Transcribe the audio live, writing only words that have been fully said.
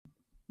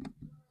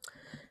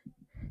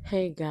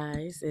Hey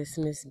guys, it's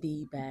Miss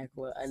B back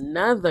with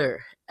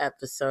another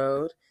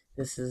episode.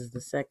 This is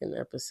the second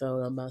episode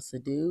I'm about to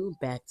do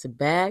back to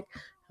back.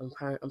 I'm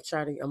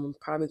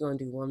probably going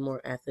to do one more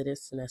after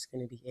this, and that's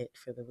going to be it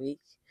for the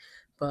week.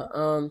 But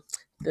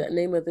the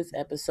name of this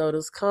episode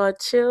is called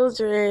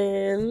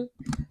Children.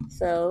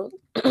 So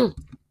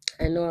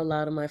I know a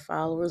lot of my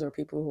followers or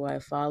people who I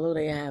follow,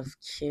 they have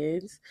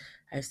kids.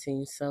 I've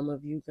seen some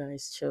of you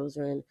guys'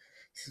 children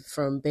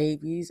from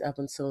babies up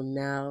until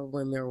now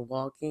when they're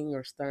walking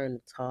or starting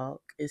to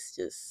talk. It's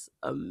just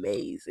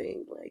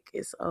amazing. Like,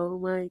 it's, oh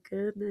my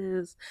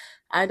goodness.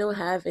 I don't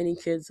have any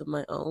kids of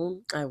my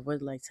own. I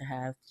would like to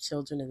have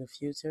children in the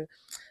future.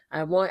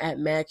 I want at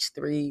max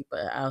three,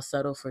 but I'll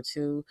settle for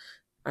two.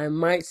 I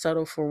might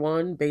settle for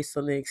one based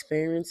on the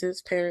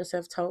experiences parents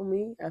have told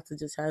me after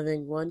just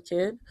having one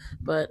kid.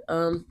 But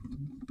I'm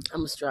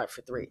gonna strive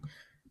for three.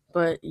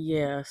 But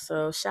yeah,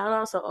 so shout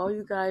out to all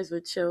you guys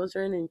with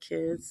children and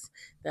kids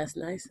that's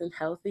nice and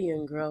healthy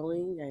and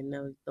growing. I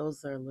know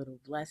those are little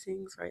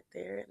blessings right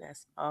there, and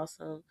that's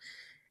awesome.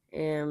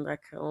 And I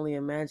can only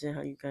imagine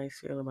how you guys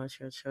feel about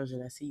your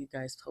children. I see you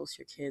guys post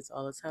your kids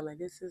all the time, like,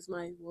 this is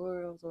my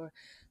world or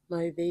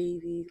my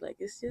baby. Like,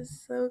 it's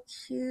just so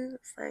cute.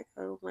 It's like,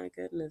 oh my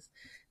goodness,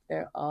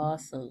 they're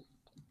awesome.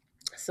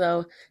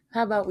 So,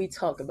 how about we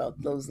talk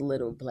about those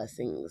little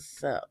blessings?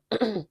 So,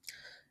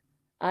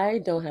 I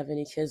don't have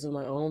any kids of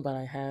my own, but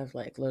I have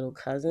like little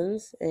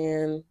cousins,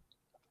 and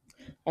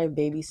I've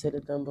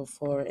babysitted them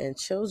before. And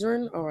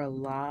children are a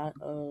lot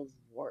of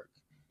work,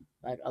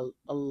 like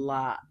a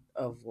lot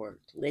of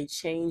work. They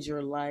change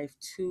your life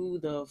to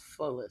the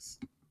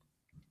fullest.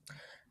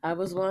 I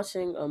was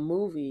watching a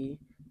movie.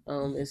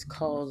 It's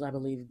called, I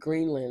believe,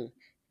 Greenland,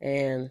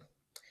 and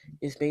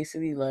it's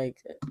basically like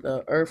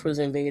the Earth was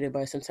invaded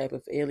by some type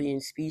of alien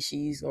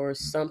species, or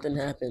something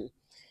happened,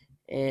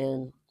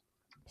 and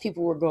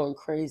people were going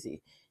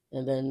crazy.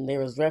 And then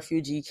there was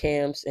refugee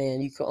camps,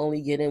 and you could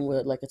only get in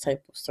with like a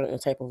certain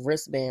type of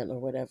wristband or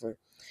whatever.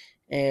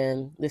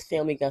 And this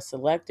family got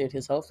selected,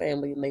 his whole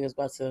family, and they was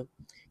about to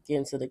get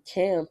into the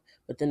camp,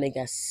 but then they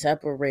got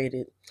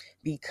separated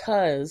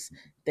because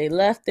they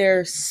left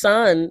their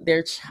son,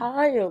 their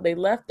child, they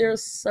left their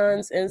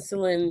son's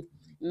insulin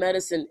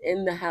medicine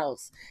in the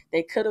house.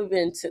 They could have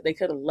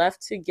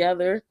left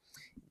together,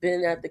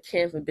 been at the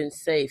camp and been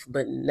safe,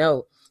 but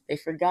no, they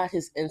forgot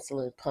his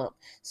insulin pump.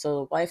 So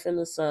the wife and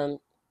the son,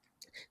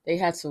 they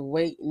had to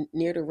wait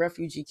near the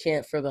refugee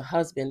camp for the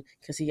husband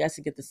because he has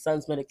to get the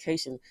son's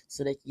medication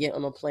so they can get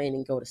on a plane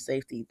and go to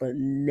safety. But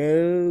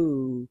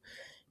no,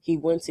 he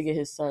went to get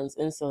his son's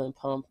insulin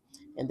pump,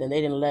 and then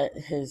they didn't let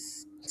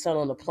his son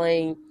on the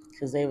plane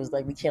because they was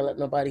like, we can't let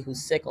nobody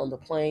who's sick on the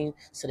plane,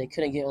 so they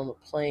couldn't get on the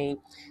plane.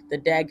 The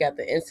dad got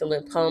the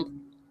insulin pump,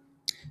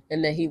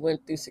 and then he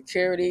went through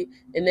security,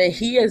 and then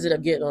he ended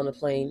up getting on the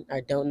plane.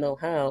 I don't know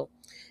how.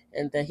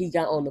 And then he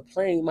got on the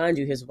plane. Mind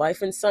you, his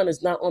wife and son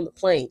is not on the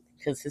plane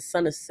because his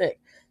son is sick.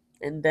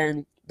 And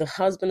then the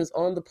husband is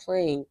on the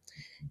plane,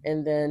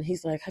 and then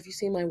he's like, have you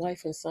seen my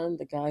wife and son?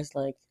 The guy's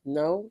like,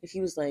 no.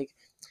 He was like,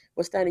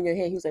 what's that in your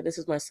hand? He was like, this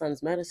is my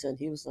son's medicine.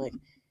 He was like,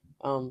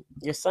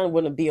 your son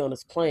wouldn't be on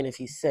this plane if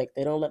he's sick.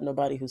 They don't let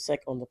nobody who's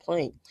sick on the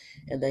plane.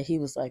 And then he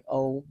was like,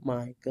 oh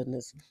my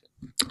goodness.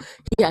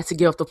 He had to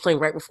get off the plane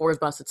right before he was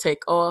about to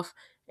take off.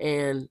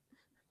 And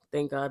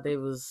thank God they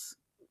was.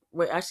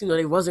 Wait, actually, no,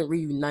 they wasn't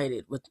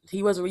reunited.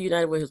 He wasn't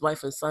reunited with his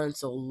wife and son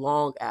until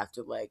long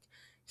after. Like,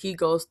 they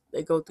go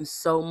through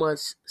so much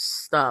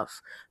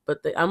stuff.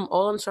 But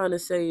all I'm trying to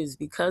say is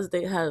because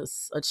they had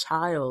a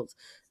child.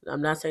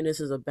 I'm not saying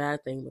this is a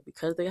bad thing, but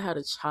because they had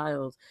a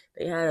child,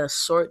 they had a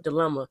short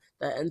dilemma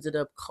that ended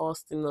up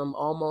costing them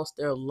almost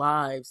their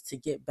lives to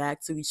get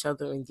back to each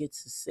other and get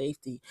to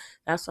safety.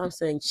 That's what I'm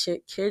saying.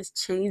 Kids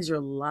change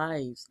your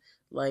lives.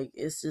 Like,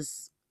 it's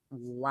just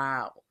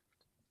wow.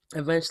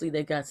 Eventually,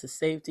 they got to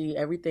safety.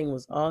 Everything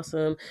was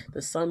awesome.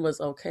 The son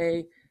was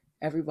okay.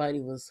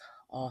 Everybody was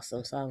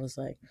awesome. So I was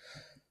like,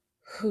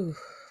 whew.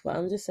 But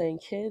I'm just saying,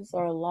 kids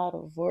are a lot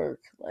of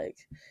work. Like,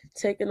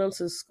 taking them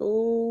to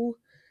school,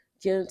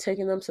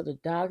 taking them to the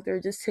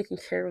doctor, just taking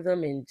care of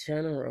them in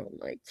general.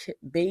 Like,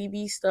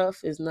 baby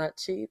stuff is not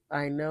cheap.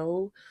 I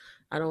know.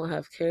 I don't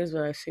have kids,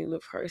 but I've seen the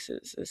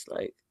prices. It's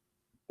like,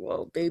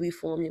 well, baby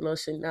formula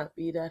should not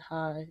be that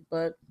high.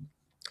 But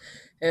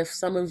if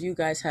some of you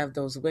guys have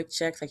those WIC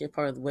checks, like you're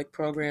part of the WIC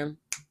program,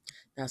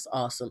 that's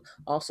awesome.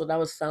 Also, that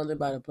was founded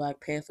by the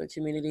Black Panther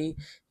community.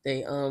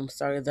 They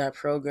started that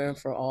program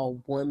for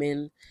all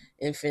women,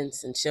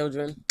 infants, and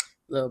children.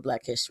 Little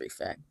Black History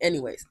fact.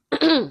 Anyways,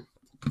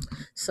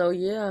 so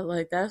yeah,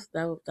 like that's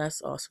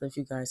awesome if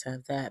you guys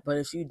have that. But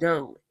if you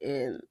don't,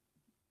 and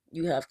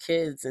you have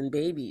kids and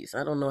babies,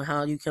 I don't know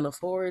how you can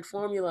afford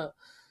formula.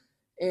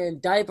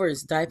 And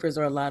diapers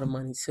are a lot of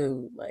money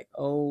too. Like,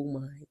 oh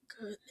my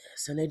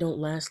goodness. And they don't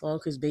last long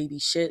because baby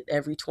shit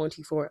every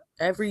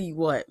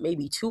what,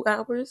 maybe 2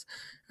 hours?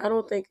 I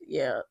don't think,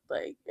 yeah,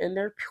 like, and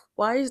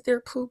why is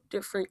their poop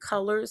different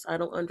colors? I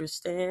don't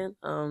understand.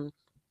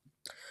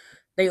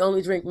 They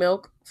only drink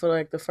milk for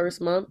like the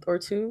first month or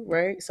two,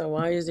 right? So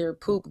why is their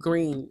poop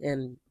green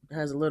and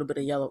has a little bit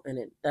of yellow in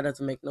it. That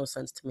doesn't make no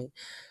sense to me.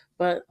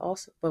 But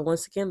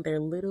once again, they're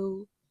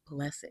little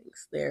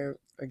blessings. They're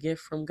a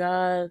gift from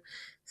God.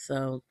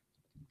 So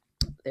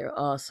they're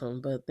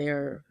awesome, but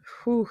they're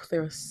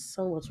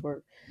so much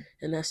work,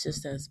 and that's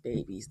just as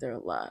babies. They're a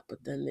lot,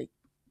 but then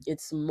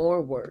it's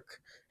more work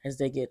as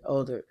they get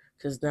older,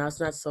 because now it's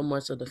not so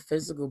much of the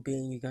physical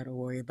being you got to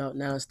worry about.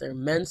 Now it's their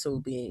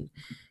mental being,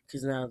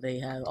 because now they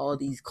have all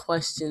these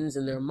questions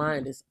and their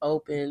mind is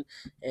open,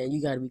 and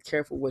you got to be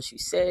careful what you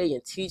say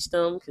and teach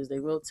them, because they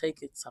will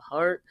take it to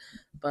heart.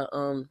 But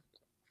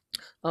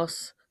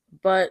also,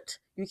 but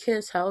you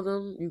can't tell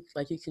them. You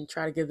can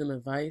try to give them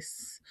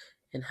advice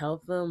and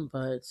help them,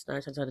 but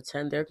 9 times out of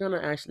 10, they're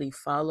gonna actually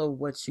follow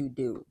what you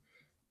do,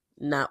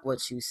 not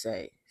what you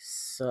say.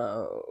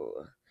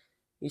 So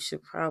you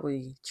should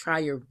probably try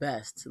your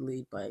best to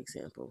lead by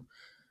example,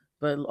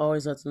 but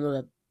always let them know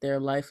that their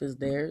life is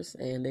theirs,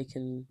 and they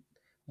can.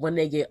 When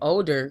they get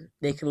older,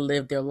 they can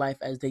live their life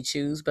as they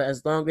choose, but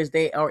as long as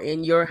they are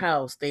in your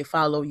house, they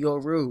follow your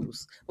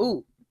rules.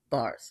 Ooh,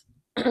 bars.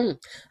 I'm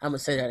gonna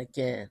say that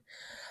again.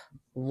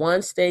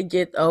 Once they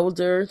get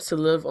older to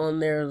live on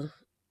their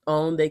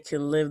own, they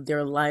can live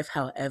their life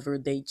however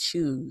they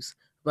choose.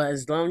 But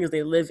as long as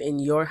they live in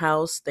your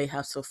house, they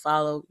have to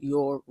follow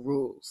your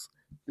rules.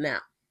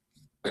 Now,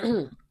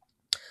 and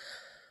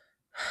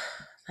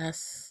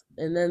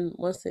then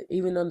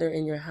even though they're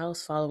in your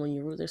house following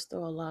your rules, there's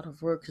still a lot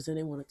of work, because then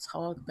they want to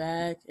talk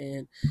back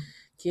and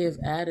give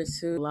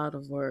attitude. A lot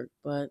of work,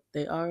 but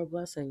they are a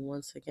blessing.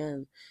 Once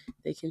again,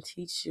 they can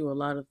teach you a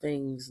lot of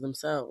things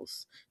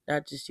themselves,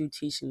 not just you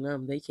teaching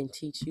them. They can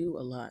teach you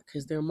a lot,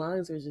 because their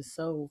minds are just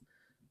so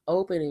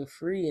open and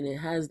free, and it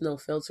has no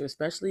filter,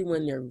 especially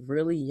when they're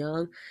really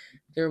young.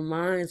 Their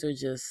minds are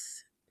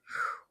just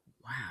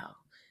wow.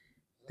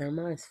 Their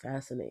minds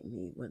fascinate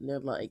me when they're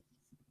like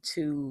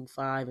 2,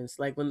 5, and it's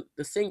like when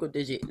the single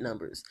digit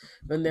numbers,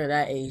 when they're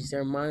that age,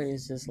 their mind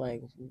is just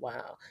like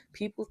wow.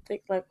 People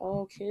think like,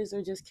 oh, kids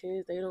are just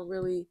kids, they don't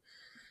really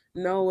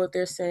know what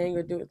they're saying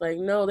or do. Like,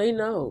 no, they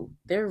know.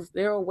 They're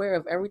aware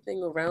of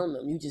everything around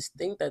them. You just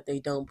think that they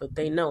don't, but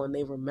they know, and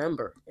they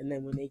remember, and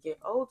then when they get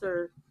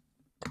older,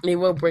 they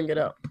will bring it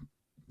up.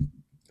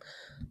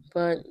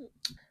 But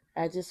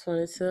I just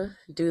wanted to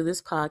do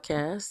this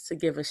podcast to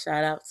give a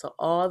shout out to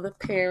all the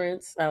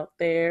parents out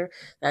there.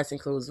 That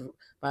includes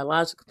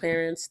biological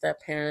parents,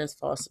 step parents,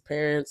 foster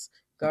parents,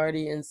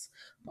 guardians,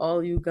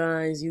 all you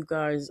guys. You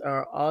guys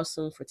are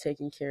awesome for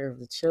taking care of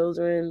the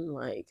children.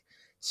 Like,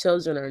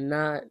 children are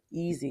not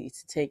easy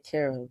to take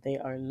care of. They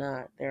are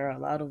not. They're a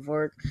lot of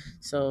work.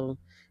 So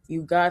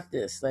you got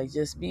this. Like,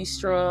 just be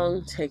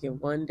strong. Take it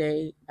one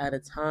day at a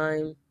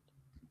time.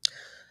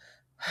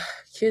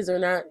 Kids are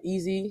not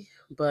easy,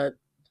 but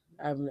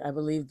I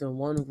believe the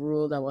one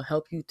rule that will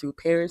help you through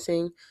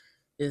parenting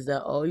is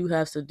that all you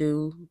have to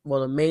do,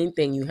 well, the main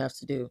thing you have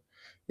to do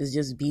is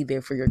just be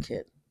there for your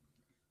kid.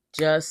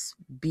 Just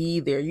be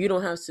there. You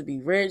don't have to be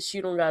rich.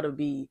 You don't got to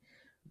be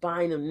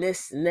buying them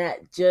this and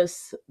that.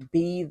 Just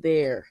be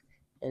there,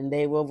 and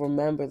they will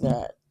remember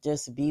that.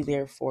 Just be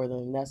there for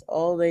them. That's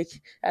all they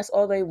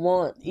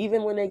want.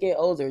 Even when they get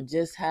older,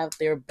 just have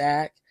their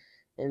back,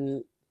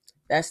 and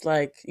that's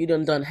like you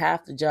done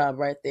half the job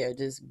right there.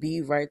 Just be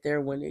right there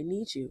when they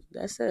need you.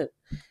 That's it.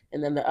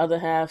 And then the other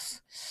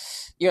half,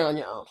 you're on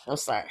your own. I'm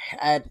sorry.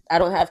 I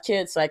don't have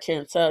kids, so I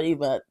can't tell you,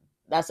 but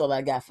that's all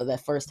I got for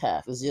that first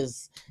half is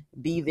just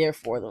be there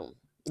for them.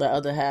 The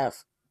other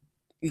half,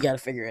 you got to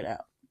figure it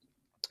out.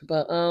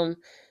 But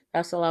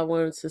that's all I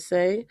wanted to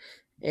say.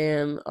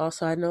 And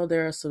also, I know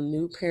there are some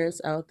new parents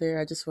out there.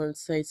 I just want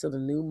to say to the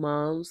new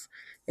moms,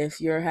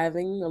 if you're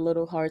having a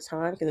little hard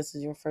time because this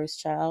is your first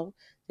child,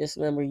 just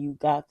remember you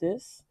got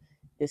this.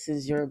 This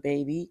is your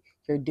baby.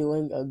 You're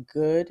doing a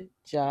good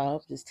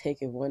job. Just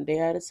take it one day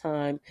at a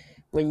time.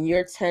 When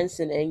you're tense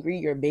and angry,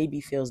 your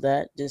baby feels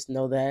that. Just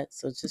know that.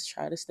 So just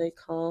try to stay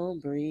calm,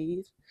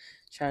 breathe.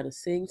 Try to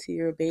sing to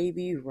your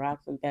baby,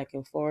 rock them back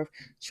and forth.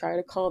 Try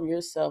to calm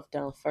yourself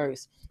down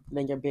first, and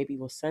then your baby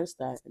will sense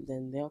that, and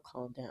then they'll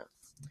calm down.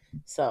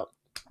 So,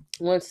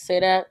 I wanted to say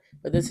that,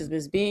 but this is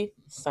Miss B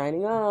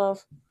signing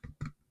off.